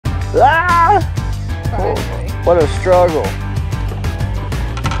What a struggle.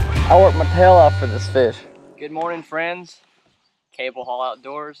 I worked my tail off for this fish. Good morning, friends. Cable Haul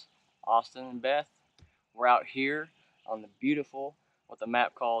Outdoors, Austin and Beth. We're out here on the beautiful, what the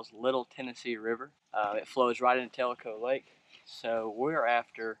map calls Little Tennessee River. It flows right into Tellico Lake. So we're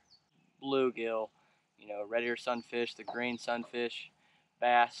after bluegill, you know, red ear sunfish, the green sunfish,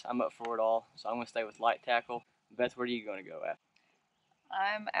 bass. I'm up for it all, so I'm gonna stay with light tackle. Beth, where are you gonna go at?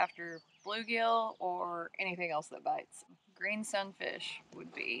 I'm after bluegill or anything else that bites. Green sunfish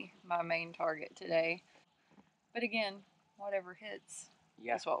would be my main target today. But again, whatever hits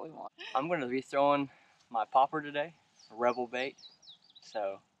is what we want. I'm going to be throwing my popper today, Rebel bait,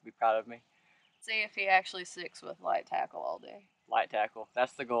 so be proud of me. See if he actually sticks with light tackle all day. Light tackle,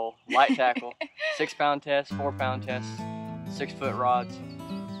 that's the goal. Light tackle, 6 pound test, 4 pound test, 6 foot rods.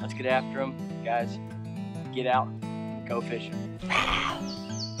 Let's get after them. Guys, get out, go fishing. He's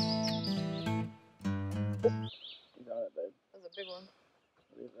on it, babe. That was a big one.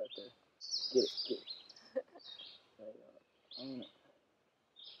 It is right there. Get it, get it. There you go. Own it.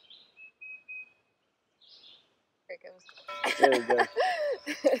 There it There we go.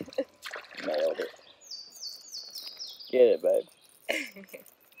 Nailed it. Get it, babe.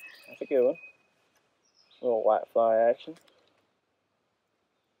 That's a good one. A little white fly action.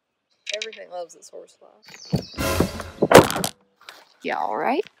 Everything loves its horsefly. Yeah, all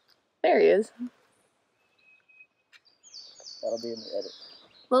right. There he is. That'll be in the edit.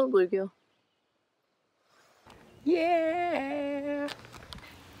 Little bluegill. Yeah!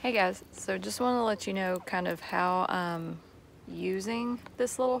 Hey guys, so just want to let you know kind of how I'm using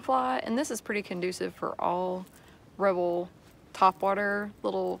this little fly, and this is pretty conducive for all Rebel topwater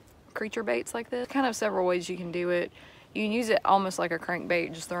little creature baits like this. Kind of several ways you can do it. You can use it almost like a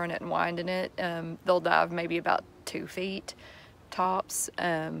crankbait, just throwing it and winding it. They'll dive maybe about 2 feet tops,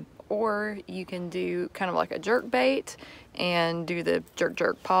 or you can do kind of like a jerk bait and do the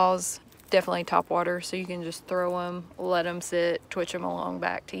jerk pause. Definitely top water, so you can just throw them, let them sit, twitch them along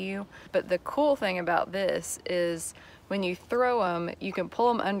back to you. But the cool thing about this is when you throw them, you can pull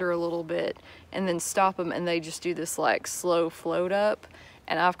them under a little bit and then stop them, and they just do this like slow float up.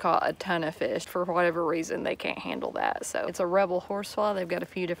 And I've caught a ton of fish. For whatever reason, they can't handle that. So it's a Rebel horsefly. They've got a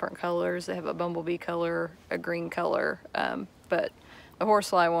few different colors. They have a bumblebee color, a green color, but the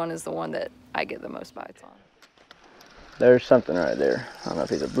horsefly one is the one that I get the most bites on. There's something right there. I don't know if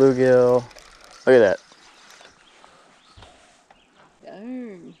he's a bluegill. Look at that.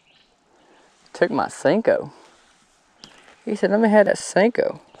 Dang. Took my Senko. He said, let me have that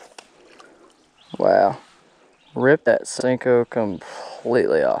Senko. Wow. Ripped that Senko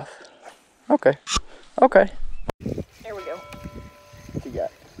completely off. Okay. Okay. There we go. What you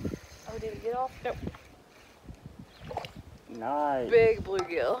got? Oh, did it get off? Nope. Nice. Big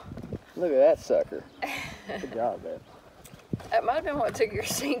bluegill. Look at that sucker. Good job, man. That might have been what took your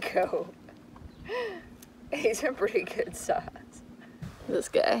Senko. He's a pretty good size. This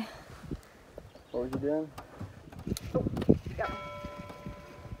guy. What was you doing? Oh, got one.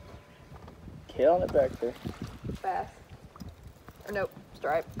 Killing it back there. Bass. Or nope,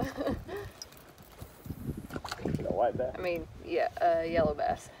 stripe. Is it a white bass? I mean, yeah, yellow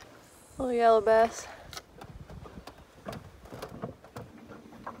bass. Little yellow bass.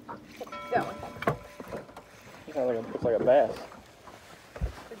 Got one. Looks like a bass.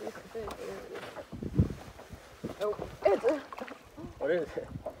 Oh, it's a... What is it?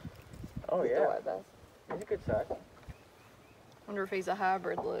 Oh It's yeah. a white bass. He's a good size. Wonder if he's a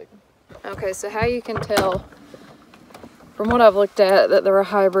hybrid. Look. Okay, so how you can tell from what I've looked at that they're a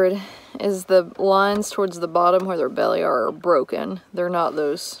hybrid is the lines towards the bottom where their belly are broken. They're not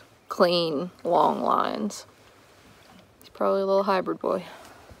those clean, long lines. He's probably a little hybrid boy.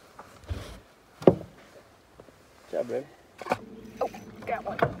 Good job, baby. Oh, got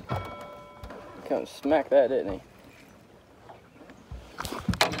one. Come smack that, didn't he?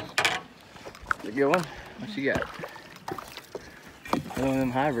 Is it a good one? What you got? One of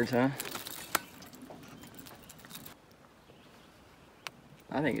them hybrids, huh?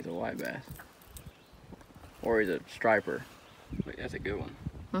 I think he's a white bass. Or he's a striper. But that's a good one.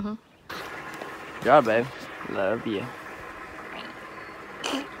 Mm-hmm. Good job, babe. Love you.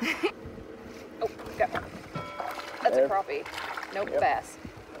 Oh, got one. That's a crappie. Nope, Yep. bass.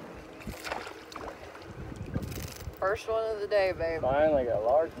 First one of the day, babe. Finally got a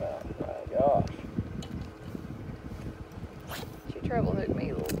largemouth. My gosh. She treble hooked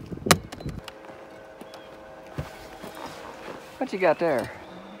me a little. What you got there?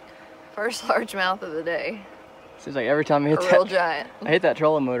 First largemouth of the day. Seems like every time I hit A that, real giant. I hit that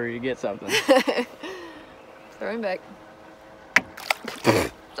trolling motor, you get something. Throw him back.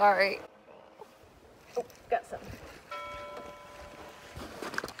 Sorry. Oh, got some.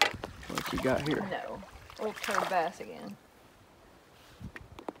 What you got here? No. Old turd bass again.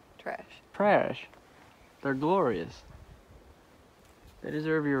 Trash. Trash. They're glorious. They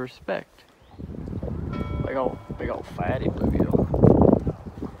deserve your respect. Big old fatty bluegill.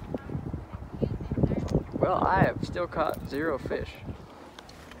 Well, I have still caught 0 fish.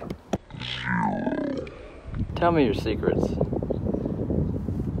 Tell me your secrets.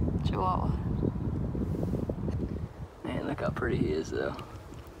 Chihuahua. Man, look how pretty he is though.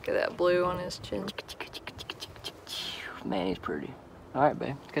 Look at that blue on his chin. Man, he's pretty. All right,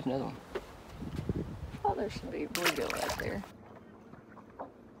 babe, let's get another one. Oh, there should be bluegill right there.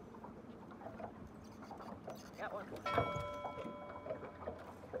 Got one.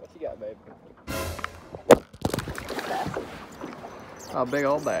 What you got, babe? Bass. Oh, big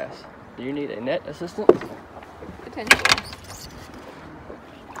old bass. Do you need a net assistant? Potentially.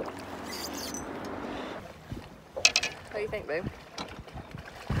 What do you think, babe?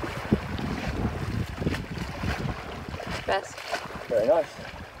 Bass. Very nice.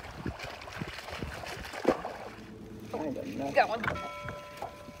 I ain't got nothing. Got one.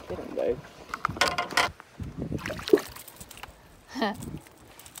 Get him, babe.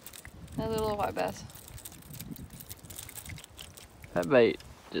 Another little white bass. That bait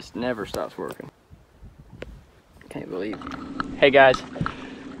just never stops working. Can't believe it. Hey guys,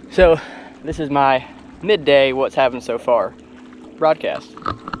 so this is my midday what's happened so far broadcast.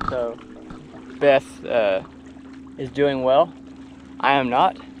 So Beth is doing well. I am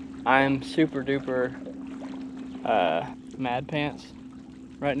not. I am super duper mad pants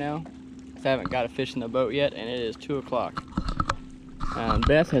right now because I haven't got a fish in the boat yet, and it is 2 o'clock.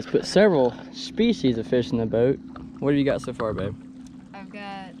 Beth has put several species of fish in the boat. What have you got so far, babe? I've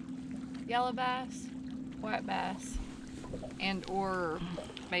got yellow bass, white bass, and or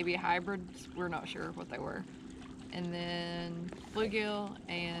maybe hybrids. We're not sure what they were. And then bluegill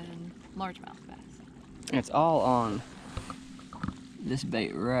and largemouth bass. It's all on this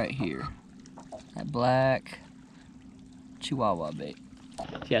bait right here. That black Chihuahua bait.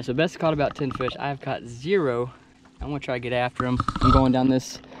 Yeah, so Beth's caught about 10 fish. I've caught 0. I'm gonna try to get after them. I'm going down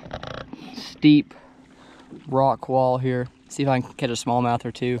this steep rock wall here. See if I can catch a smallmouth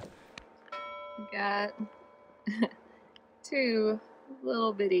or 2. Got 2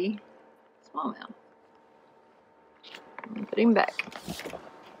 little bitty smallmouth. Put him back.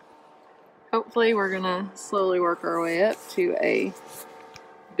 Hopefully we're gonna slowly work our way up to a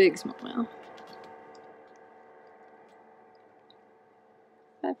big smallmouth.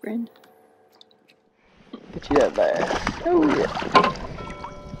 Bye, friend. Get you that bass. Oh yeah.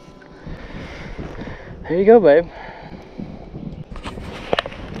 There you go, babe.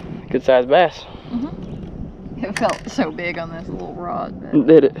 Good sized bass. Mm-hmm. It felt so big on this little rod. But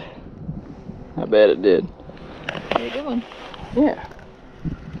Did it? I bet it did. pretty good one. Yeah.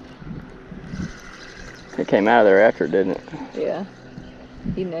 It came out of there after, didn't it? Yeah.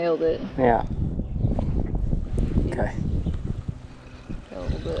 He nailed it. Yeah. Okay. Got a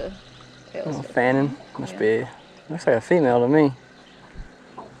little bit of tail Oh, stuff. fanning. Must Yeah. be. Looks like a female to me.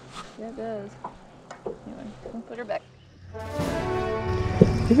 Yeah, it does. Anyway, we'll put her back.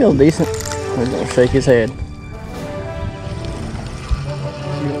 He feels decent. He's gonna shake his head. He's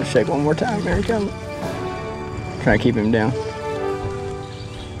gonna shake one more time. Here he comes. Try to keep him down.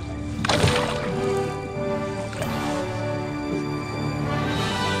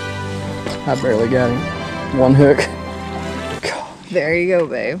 I barely got him. One hook. God. There you go,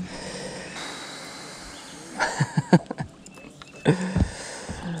 babe.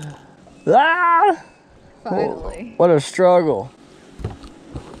 Ah! Finally. What a struggle.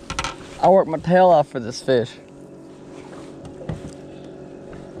 I worked my tail off for this fish.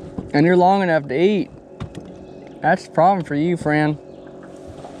 And you're long enough to eat. That's the problem for you, friend.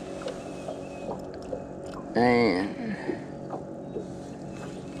 Man.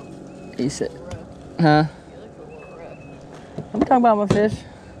 He said, huh? I'm talking about my fish.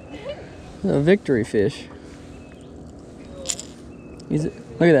 The victory fish.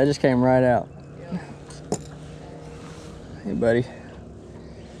 Look at that, just came right out. Hey, buddy.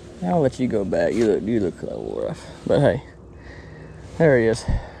 I'll let you go back. You look a little rough. But hey, there he is.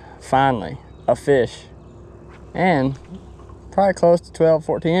 Finally, a fish. And probably close to 12,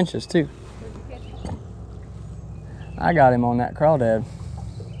 14 inches too. I got him on that crawdad.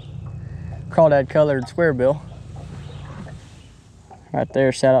 Crawdad colored square bill. Right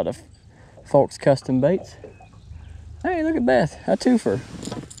there, shout out to Folks Custom Baits. Hey, look at Beth, a twofer.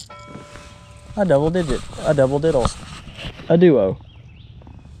 A double digit, a double diddle, a duo.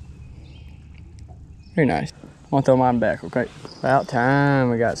 Very nice. I'm gonna throw mine back, okay? About time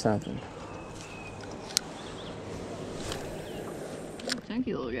we got something.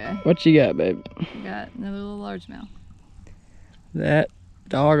 chunky little guy. What you got, babe? We got another little largemouth. That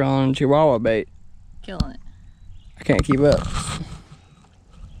doggone Chihuahua bait. Killing it. I can't keep up.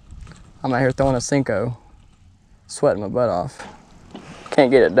 I'm out here throwing a Cinco, sweating my butt off.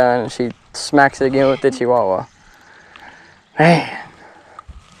 Can't get it done, and she smacks it again with the Chihuahua. Man.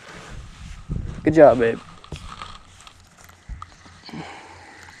 Good job, babe.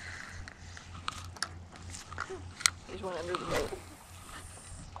 There's one under the boat.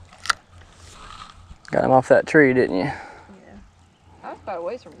 Got him off that tree, didn't you? Yeah. I was quite a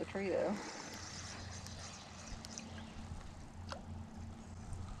ways from the tree, though.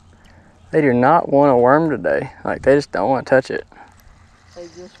 They do not want a worm today. Like, they just don't want to touch it. They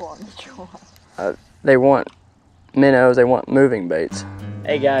just want the joy. They want minnows, they want moving baits.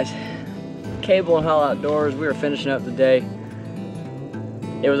 Hey guys, Cable and Haul Outdoors, we were finishing up the day.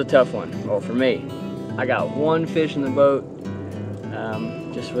 It was a tough one, well for me. I got one fish in the boat,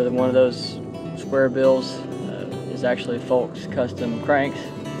 just with one of those square bills. It's actually Folks Custom Cranks,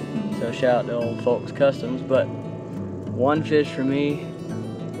 so shout out to old Folks Customs. But one fish for me,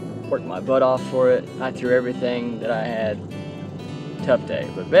 worked my butt off for it. I threw everything that I had. Tough day.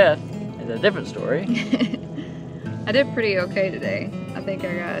 But Beth is a different story. I did pretty okay today. I think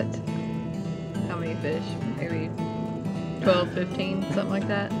I got, how many fish? Maybe 12, 15, something like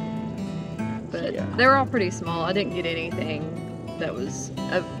that. But yeah, they were all pretty small. I didn't get anything that was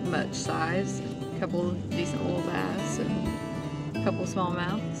of much size. A couple of decent little bass and a couple small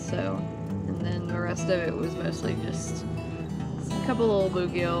mouths. So, and then the rest of it was mostly just a couple little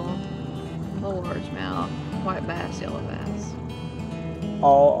bluegill, little largemouth, white bass, yellow bass.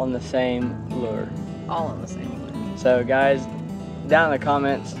 all on the same lure. All on the same lure. So guys, down in the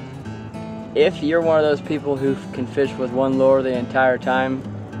comments, if you're one of those people who can fish with one lure the entire time,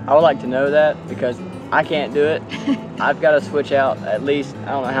 I would like to know that, because I can't do it. I've got to switch out at least,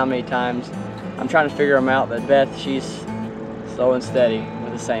 I don't know how many times. I'm trying to figure them out, but Beth, she's slow and steady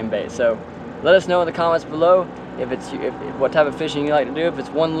with the same bait. So let us know in the comments below if it's what type of fishing you like to do, if it's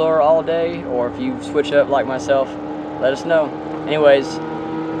one lure all day, or if you switch it up like myself. Let us know. Anyways,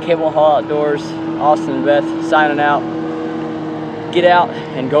 Cable and Haul Outdoors, Austin and Beth signing out. Get out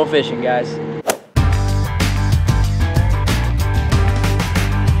and go fishing, guys.